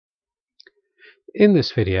In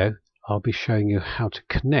this video, I'll be showing you how to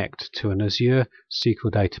connect to an Azure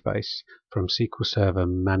SQL database from SQL Server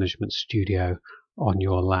Management Studio on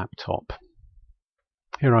your laptop.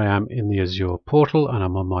 Here I am in the Azure portal and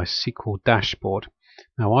I'm on my SQL dashboard.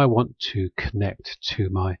 Now I want to connect to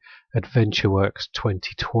my AdventureWorks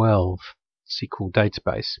 2012 SQL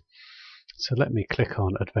database. So let me click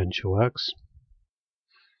on AdventureWorks.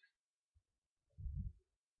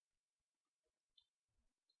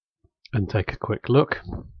 And take a quick look.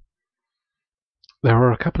 There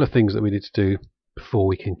are a couple of things that we need to do before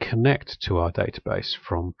we can connect to our database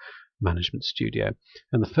from Management Studio.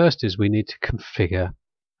 And the first is we need to configure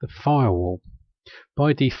the firewall.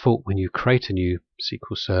 By default, when you create a new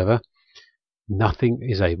SQL Server, nothing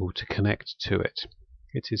is able to connect to it.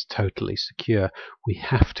 It is totally secure. We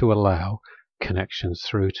have to allow connections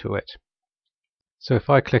through to it. So if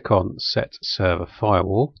I click on Set Server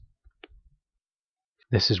Firewall,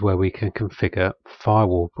 this is where we can configure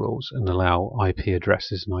firewall rules and allow IP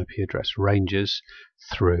addresses and IP address ranges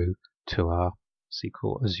through to our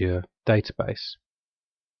SQL Azure database.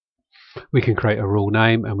 We can create a rule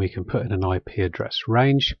name and we can put in an IP address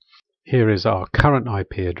range. Here is our current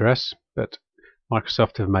IP address, but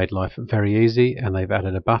Microsoft have made life very easy and they've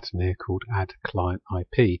added a button here called Add Client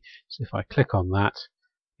IP. So if I click on that,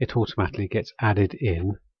 it automatically gets added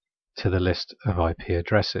in to the list of IP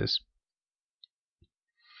addresses.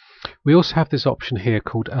 We also have this option here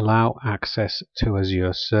called Allow Access to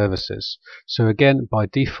Azure Services. So again, by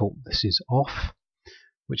default, this is off,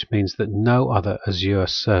 which means that no other Azure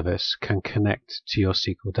service can connect to your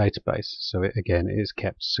SQL database. So it is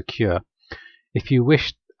kept secure. If you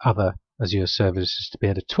wish other Azure services to be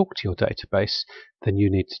able to talk to your database, then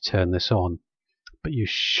you need to turn this on. But you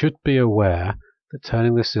should be aware that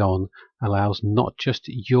turning this on allows not just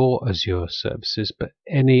your Azure services, but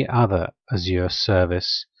any other Azure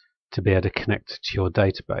service to be able to connect to your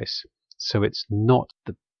database. So it's not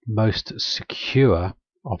the most secure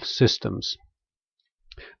of systems.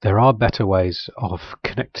 There are better ways of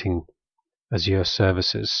connecting Azure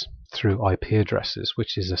services through IP addresses,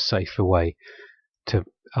 which is a safer way to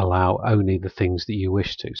allow only the things that you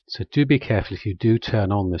wish to. So do be careful if you do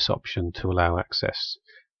turn on this option to allow access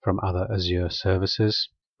from other Azure services,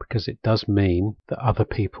 because it does mean that other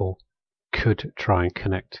people could try and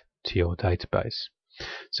connect to your database.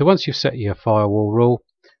 So once you've set your firewall rule,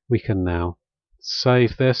 we can now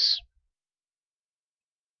save this,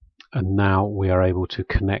 and now we are able to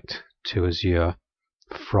connect to Azure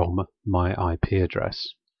from my IP address.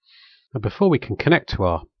 Now before we can connect to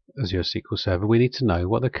our Azure SQL Server, we need to know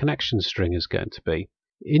what the connection string is going to be.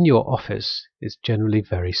 In your office, it's generally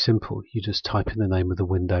very simple. You just type in the name of the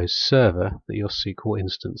Windows server that your SQL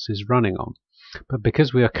instance is running on. But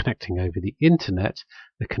because we are connecting over the internet,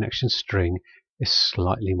 the connection string is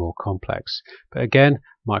slightly more complex. But again,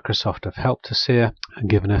 Microsoft have helped us here and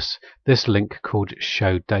given us this link called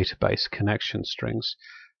Show Database Connection Strings.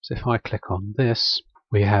 So if I click on this,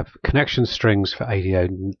 we have connection strings for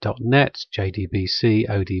ADO.NET, JDBC,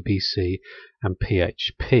 ODBC and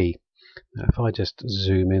PHP. Now if I just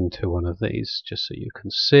zoom into one of these just so you can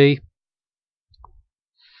see,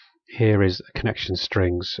 here is connection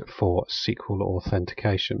strings for SQL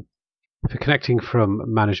authentication. For connecting from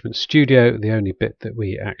Management Studio, the only bit that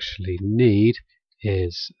we actually need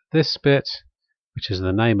is this bit, which is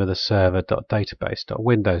the name of the server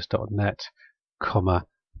 .database.windows.net,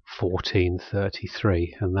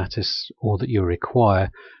 1433, and that is all that you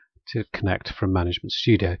require to connect from Management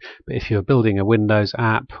Studio. But if you're building a Windows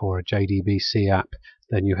app or a JDBC app,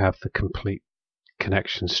 then you have the complete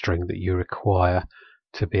connection string that you require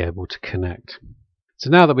to be able to connect.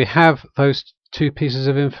 So now that we have those two pieces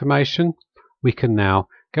of information, we can now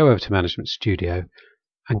go over to Management Studio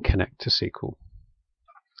and connect to SQL.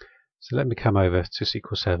 So let me come over to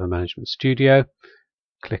SQL Server Management Studio,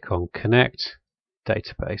 click on Connect,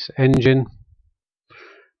 Database Engine.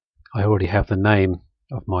 I already have the name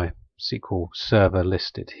of my SQL Server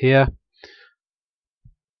listed here.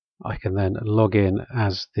 I can then log in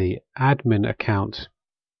as the admin account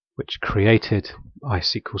which created my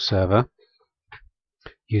SQL Server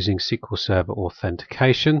using SQL Server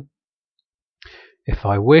authentication. If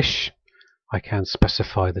I wish, I can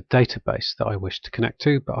specify the database that I wish to connect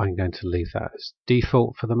to, but I'm going to leave that as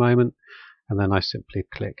default for the moment, and then I simply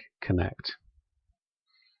click Connect.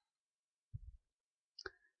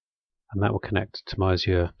 And that will connect to my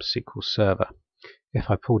Azure SQL Server. If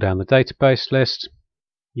I pull down the database list,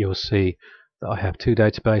 you'll see that I have two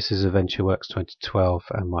databases, AdventureWorks 2012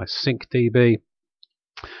 and my SyncDB.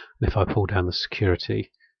 And if I pull down the security,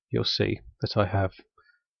 you'll see that I have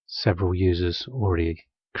several users already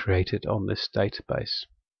created on this database.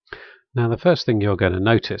 Now the first thing you're going to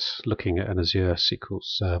notice looking at an Azure SQL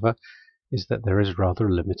Server is that there is rather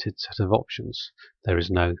a limited set of options. There is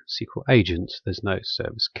no SQL agent, there's no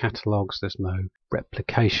service catalogs, there's no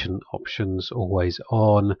replication options, always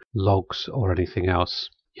on, logs or anything else.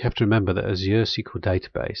 You have to remember that Azure SQL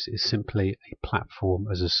Database is simply a platform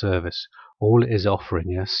as a service. All it is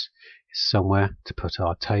offering us is somewhere to put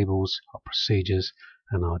our tables, our procedures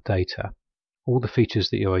and our data. All the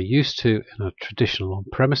features that you are used to in a traditional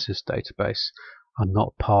on-premises database are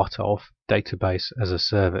not part of database as a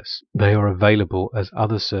service. They are available as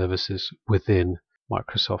other services within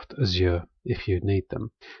Microsoft Azure if you need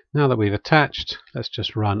them. Now that we've attached, let's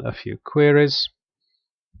just run a few queries.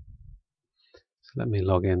 So let me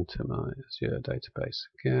log into my Azure database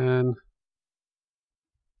again.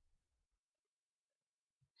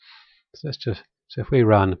 So if we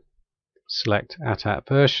run select at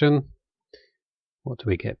version, what do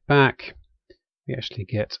we get back? We actually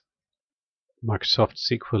get Microsoft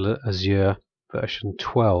SQL Azure version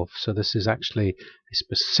 12. So this is actually a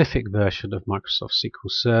specific version of Microsoft SQL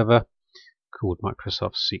Server called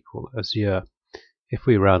Microsoft SQL Azure. If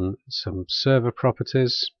we run some server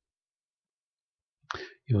properties,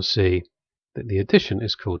 you'll see that the edition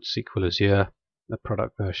is called SQL Azure, the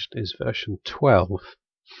product version is version 12,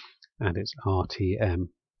 and it's RTM.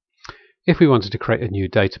 If we wanted to create a new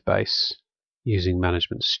database using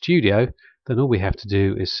Management Studio, then all we have to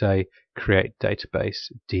do is say create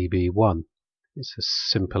database db1. It's as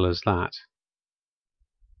simple as that.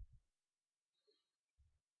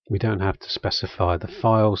 We don't have to specify the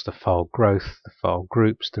files, the file growth, the file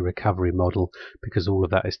groups, the recovery model, because all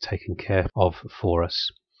of that is taken care of for us.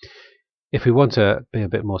 If we want to be a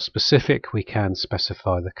bit more specific, we can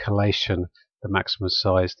specify the collation, the maximum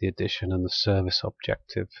size, the addition and the service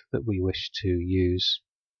objective that we wish to use.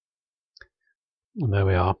 And there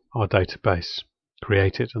we are, our database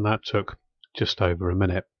created, and that took just over a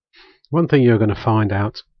minute. One thing you're going to find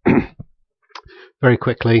out very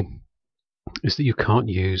quickly is that you can't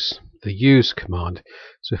use the use command.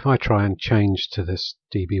 So if I try and change to this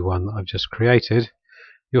db1 that I've just created,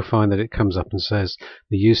 you'll find that it comes up and says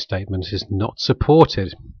the use statement is not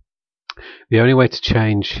supported. The only way to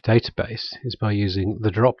change database is by using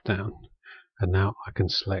the drop down, and now I can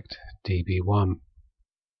select db1.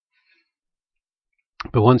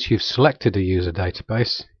 But once you've selected a user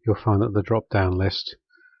database, you'll find that the drop down list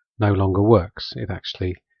no longer works. It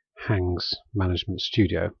actually hangs Management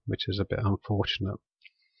Studio, which is a bit unfortunate.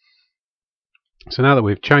 So now that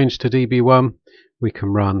we've changed to db1, we can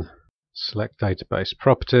run select database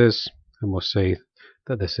properties, and we'll see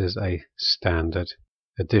that this is a standard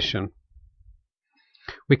edition.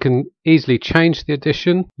 We can easily change the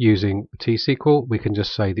edition using T-SQL. We can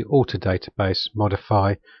just say the alter database,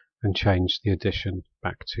 modify, and change the edition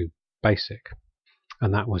back to basic.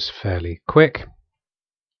 And that was fairly quick.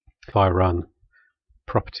 If I run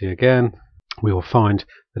property again, we will find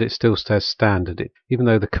that it still says standard. Even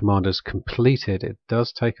though the command is completed, it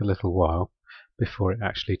does take a little while before it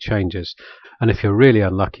actually changes. And if you're really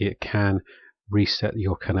unlucky, it can reset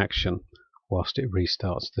your connection whilst it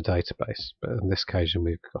restarts the database. But in this occasion,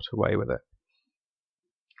 we've got away with it.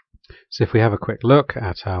 So if we have a quick look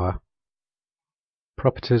at our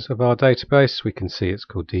properties of our database, we can see it's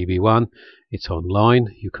called db1. It's online,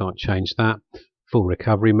 you can't change that. Full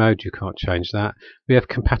recovery mode, you can't change that. We have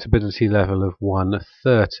compatibility level of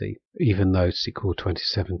 130, even though SQL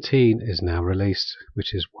 2017 is now released,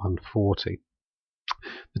 which is 140.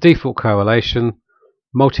 The default correlation,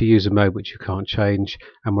 multi-user mode, which you can't change,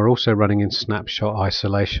 and we're also running in snapshot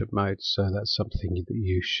isolation mode, so that's something that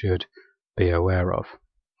you should be aware of.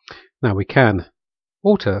 Now we can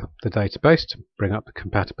alter the database to bring up the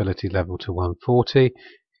compatibility level to 140. It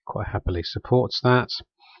quite happily supports that.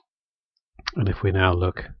 And if we now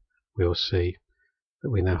look, we'll see that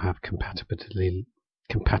we now have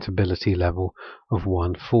compatibility level of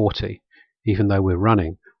 140, even though we're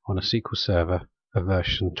running on a SQL Server of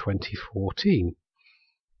version 2014.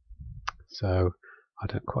 So I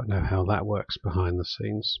don't quite know how that works behind the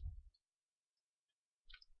scenes.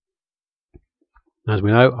 As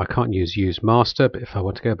we know, I can't use master, but if I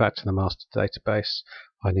want to go back to the master database,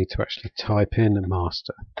 I need to actually type in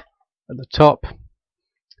master at the top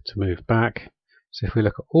to move back. So if we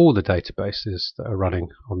look at all the databases that are running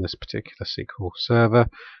on this particular SQL server,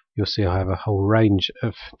 you'll see I have a whole range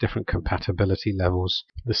of different compatibility levels.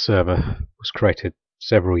 The server was created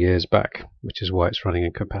several years back, which is why it's running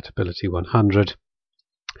in compatibility 100.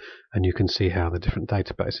 And you can see how the different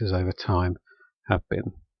databases over time have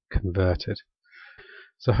been converted.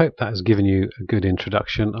 So I hope that has given you a good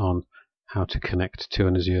introduction on how to connect to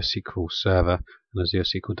an Azure SQL Server an Azure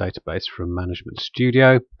SQL database from Management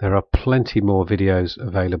Studio. There are plenty more videos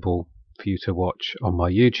available for you to watch on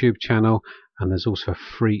my YouTube channel, and there's also a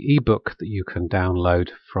free ebook that you can download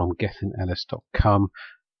from gethinellis.com,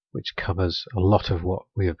 which covers a lot of what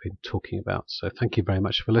we have been talking about. So thank you very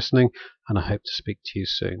much for listening, and I hope to speak to you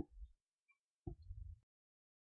soon.